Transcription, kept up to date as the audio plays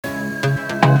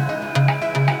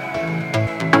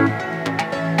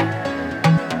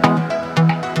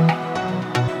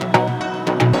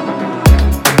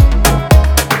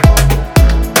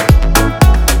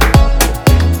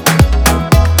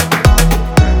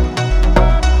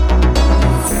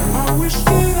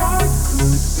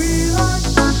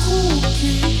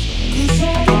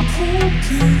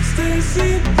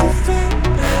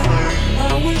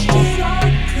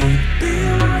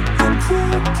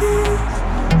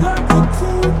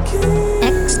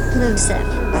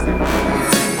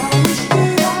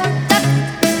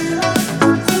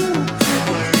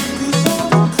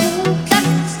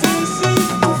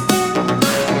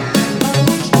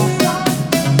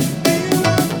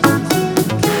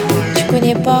Tu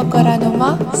connais pas encore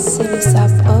ANOMA? C'est le sap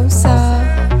Osa.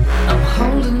 I'm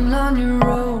holding on your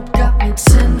rope, got me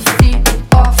 10 feet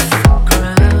off the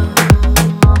ground.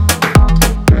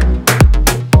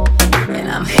 And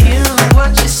I'm hearing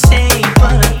what you say,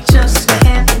 but I just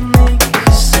can't make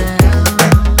a sound.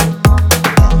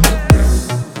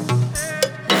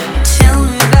 Tell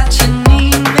me that you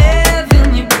need me, then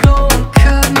you go and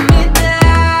cut me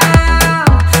down.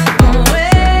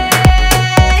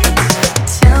 Wait,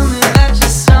 tell me that you're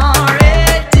sorry,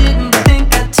 didn't think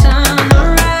I'd turn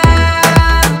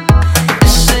around. You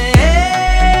say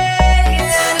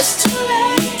that it's too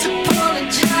late to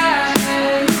apologize.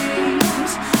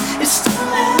 It's too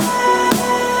late.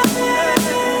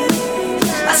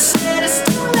 I said it's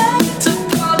too late to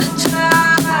apologize.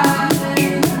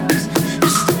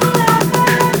 It's too late.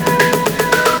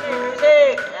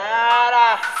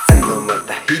 ANOMA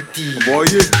Tahiti. Boy.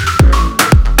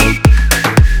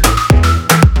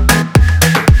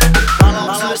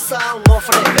 Balance le sound, mon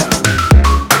frère.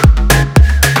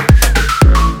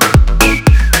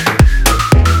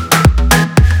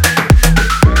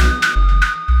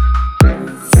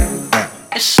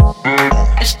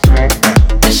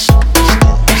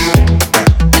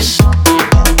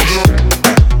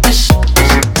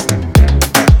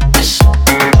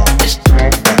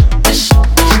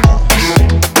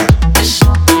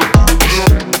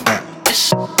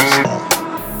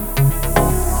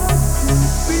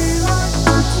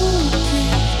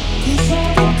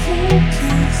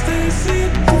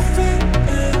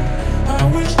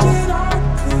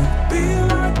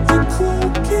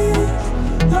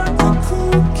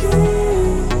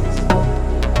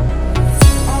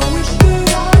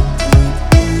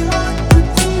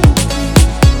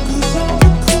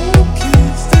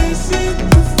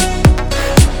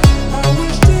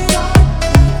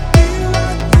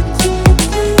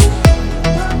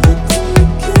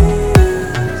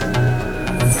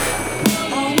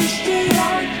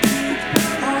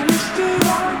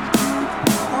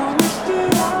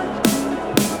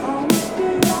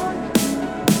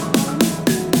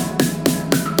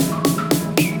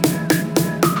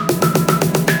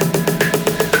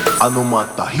 ANOMA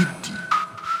Tahiti.